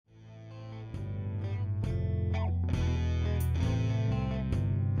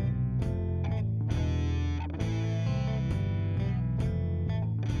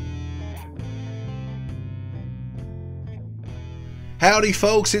Howdy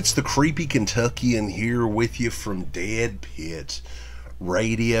folks, it's the Creepy Kentuckian here with you from DEADPIT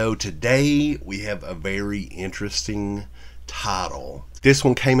Radio. Today we have a very interesting title. This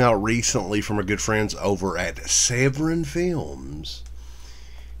one came out recently from our good friends over at Severin Films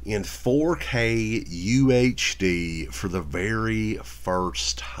in 4K UHD for the very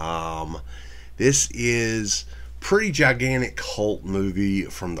first time. This is a pretty gigantic cult movie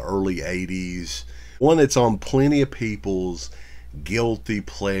from the early 80s. One that's on plenty of people's guilty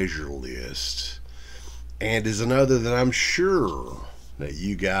pleasure list, and is another that I'm sure that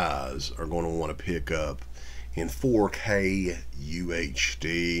you guys are going to want to pick up in 4K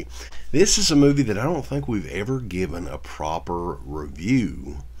UHD. This is a movie that I don't think we've ever given a proper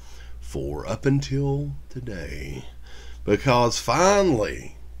review for up until today, because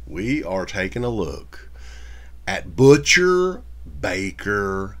finally we are taking a look at Butcher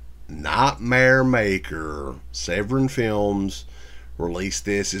Baker Nightmare Maker. Severin Films released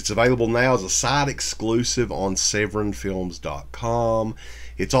this. It's available now as a site exclusive on severinfilms.com.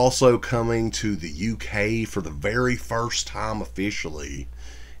 It's also coming to the UK for the very first time officially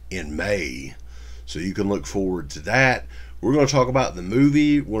in May, so you can look forward to that. We're going to talk about the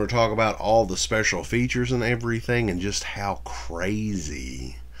movie. We're going to talk about all the special features and everything, and just how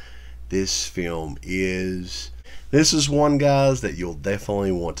crazy this film is. This is one, guys, that you'll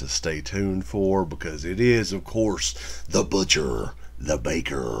definitely want to stay tuned for, because it is, of course, the Butcher, the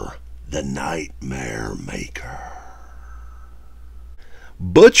Baker, the Nightmare Maker.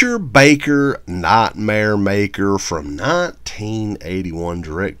 Butcher Baker Nightmare Maker from 1981,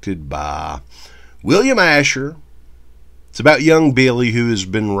 directed by William Asher. It's about young Billy, who has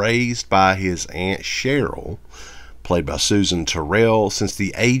been raised by his Aunt Cheryl, played by Susan Terrell, since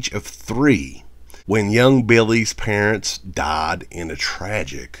the age of 3. When young Billy's parents died in a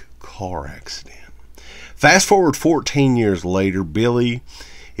tragic car accident. Fast forward 14 years later, Billy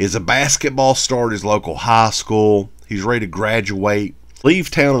is a basketball star at his local high school. He's ready to graduate, leave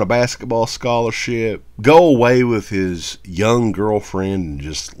town on a basketball scholarship, go away with his young girlfriend, and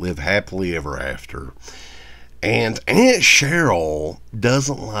just live happily ever after. And Aunt Cheryl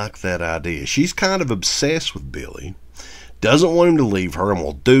doesn't like that idea. She's kind of obsessed with Billy, doesn't want him to leave her, and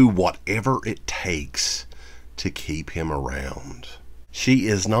will do whatever it takes to keep him around. She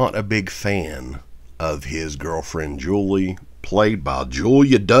is not a big fan of his girlfriend Julie, played by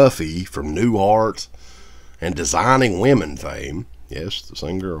Julia Duffy from Newhart and Designing Women fame. Yes, the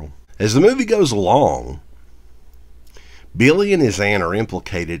same girl. As the movie goes along, Billy and his aunt are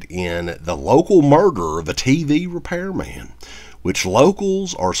implicated in the local murder of a TV repairman, which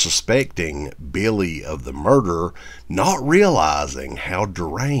locals are suspecting Billy of the murder, not realizing how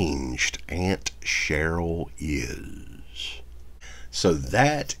deranged Aunt Cheryl is. So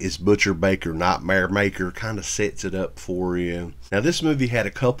that is Butcher Baker Nightmare Maker. Kind of sets it up for you. Now, this movie had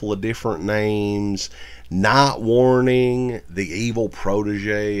a couple of different names: Night Warning, The Evil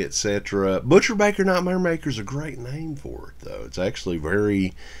Protege, etc. Butcher Baker Nightmare Maker is a great name for it, though. It's actually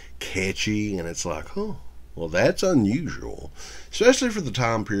very catchy, and it's like, oh, well, that's unusual, especially for the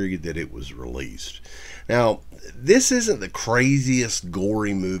time period that it was released. Now, this isn't the craziest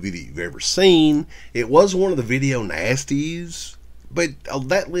gory movie that you've ever seen. It was one of the video nasties, but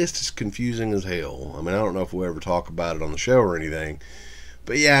that list is confusing as hell. I mean, I don't know if we'll ever talk about it on the show or anything.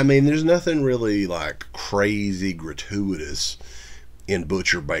 But yeah, I mean, there's nothing really like crazy gratuitous in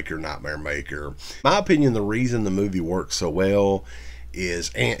Butcher Baker Nightmare Maker. In my opinion, the reason the movie works so well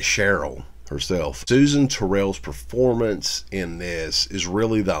is Aunt Cheryl herself. Susan Terrell's performance in this is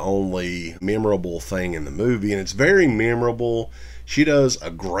really the only memorable thing in the movie, and it's very memorable. She does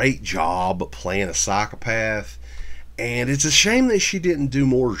a great job playing a psychopath, and it's a shame that she didn't do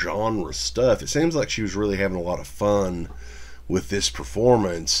more genre stuff. It seems like she was really having a lot of fun with this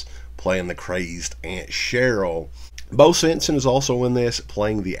performance, playing the crazed Aunt Cheryl. Bo Svensson is also in this,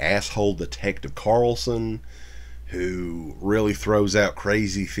 playing the asshole Detective Carlson, who really throws out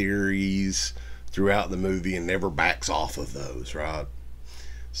crazy theories throughout the movie and never backs off of those, right?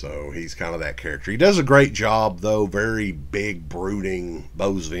 So he's kind of that character. He does a great job, though. Very big, brooding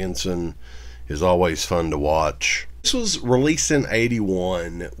Bo Svensson is always fun to watch. This was released in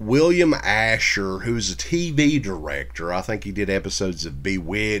 81. William Asher, who's a TV director, I think he did episodes of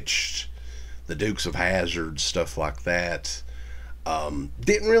Bewitched, The Dukes of Hazzard, stuff like that.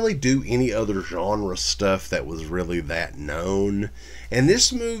 Didn't really do any other genre stuff that was really that known. And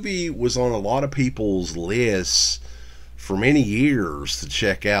this movie was on a lot of people's lists for many years to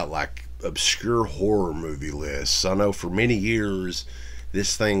check out, like obscure horror movie lists. I know for many years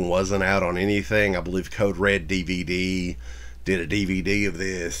this thing wasn't out on anything. I believe Code Red DVD did a DVD of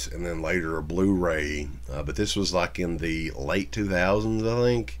this, and then later a Blu-ray. But this was like in the late 2000s, I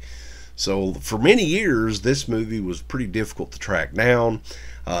think. So for many years, this movie was pretty difficult to track down.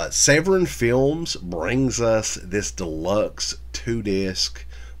 Severin Films brings us this deluxe 2-disc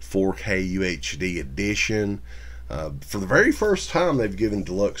 4K UHD edition. For the very first time, they've given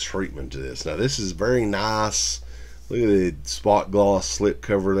deluxe treatment to this. Now, this is very nice. Look at the spot gloss slip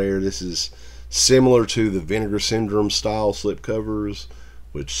cover there. This is similar to the Vinegar Syndrome style slip covers,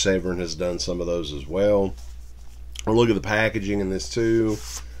 which Severin has done some of those as well. Or look at the packaging in this too.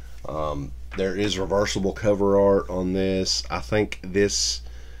 There is reversible cover art on this. I think this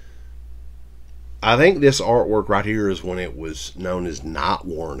artwork right here is when it was known as Night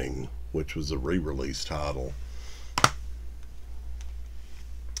Warning, which was a re-release title.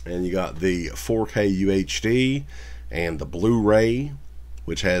 And you got the 4K UHD and the Blu-ray,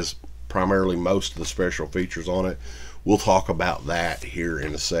 which has primarily most of the special features on it. We'll talk about that here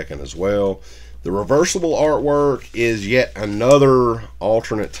in a second as well. The reversible artwork is yet another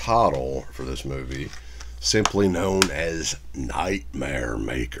alternate title for this movie, simply known as Nightmare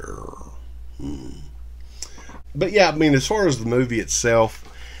Maker. But yeah, I mean, as far as the movie itself,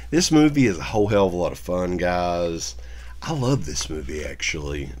 this movie is a whole hell of a lot of fun, guys. I love this movie,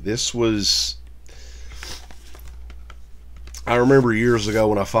 actually. I remember years ago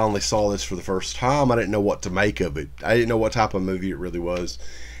when I finally saw this for the first time, I didn't know what to make of it. I didn't know what type of movie it really was.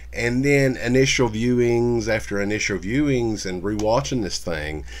 And then initial viewings after initial viewings and rewatching this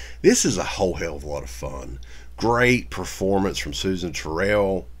thing, this is a whole hell of a lot of fun. Great performance from Susan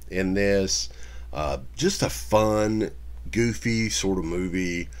Terrell in this. Just a fun, goofy sort of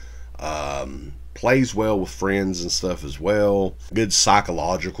movie. Plays well with friends and stuff as well. Good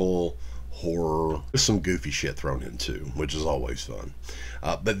psychological horror. There's some goofy shit thrown in too, which is always fun.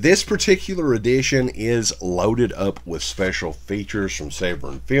 But this particular edition is loaded up with special features from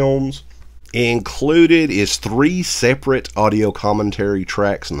Severin Films. Included is 3 separate audio commentary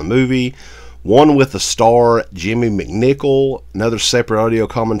tracks in the movie. One with the star Jimmy McNichol, another separate audio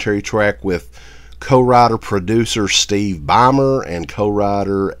commentary track with co-writer producer Steve Beimer and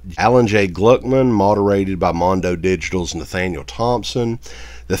co-writer Alan J. Gluckman, moderated by Mondo Digital's Nathaniel Thompson.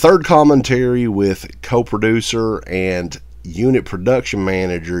 The third commentary with co-producer and unit production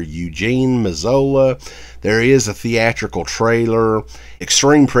manager Eugene Mazzola. There is a theatrical trailer,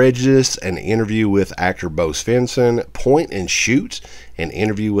 Extreme Prejudice, an interview with actor Bo Svensson, Point and Shoot, an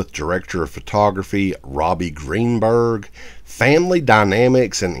interview with director of photography Robbie Greenberg, Family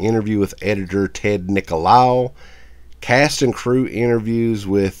Dynamics, an interview with editor Ted Nicolau, cast and crew interviews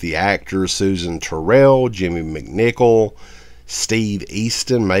with the actors Susan Terrell, Jimmy McNichol, Steve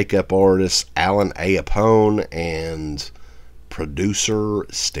Easton, makeup artist Alan A. Apone, and producer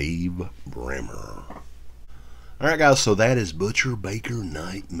Steve Bremer. Alright guys, so that is Butcher Baker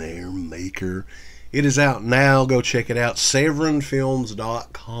Nightmare Maker. It is out now. Go check it out.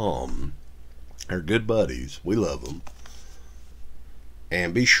 SeverinFilms.com. They're good buddies. We love them.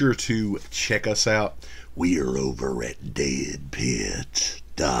 And be sure to check us out. We are over at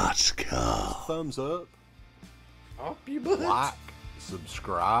DEADPIT.com. Thumbs up. Up your butt. Like,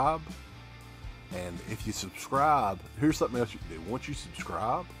 subscribe. And if you subscribe, here's something else you can do. Once you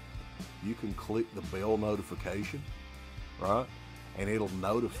subscribe, you can click the bell notification, right? And it'll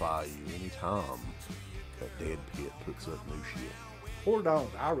notify you anytime that Dead Pit puts up new shit. Or don't.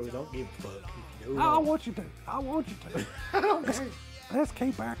 I really don't give a fuck. If you do I want you to. I want you to. I don't care. Let's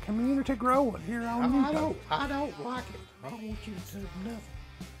keep our community growing here on YouTube. I don't like it. I don't want you to do nothing.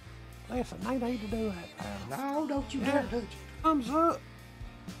 Listen, they need to do that now. No, don't you dare touch it. Thumbs up.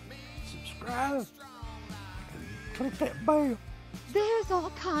 Subscribe. Click that bell. There's all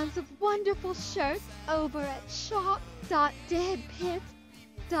kinds of wonderful shirts over at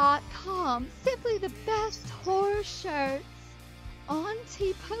shop.deadpit.com. Simply the best horror shirts. On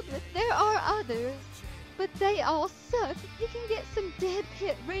TeePublic, there are others, but they all suck. You can get some Dead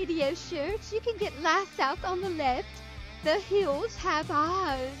Pit Radio shirts. You can get Last South on the left. The Hills Have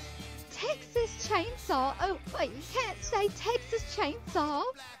Eyes. Texas Chainsaw. Oh, wait, you can't say Texas Chainsaw.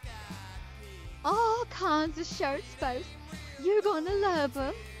 All kinds of shirts, folks. You're gonna love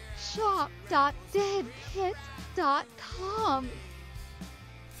them. Shop.deadpit.com.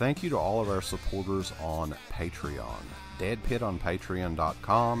 Thank you to all of our supporters on Patreon. Dead Pit on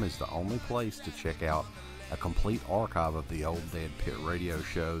Patreon.com is the only place to check out a complete archive of the old Dead Pit radio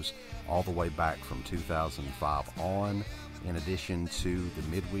shows all the way back from 2005 on, in addition to the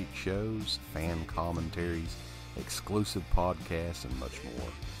midweek shows, fan commentaries, exclusive podcasts, and much more.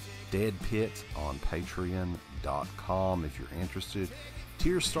 Dead Pit on Patreon.com if you're interested.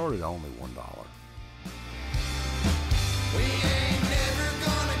 Tiers start at only $1.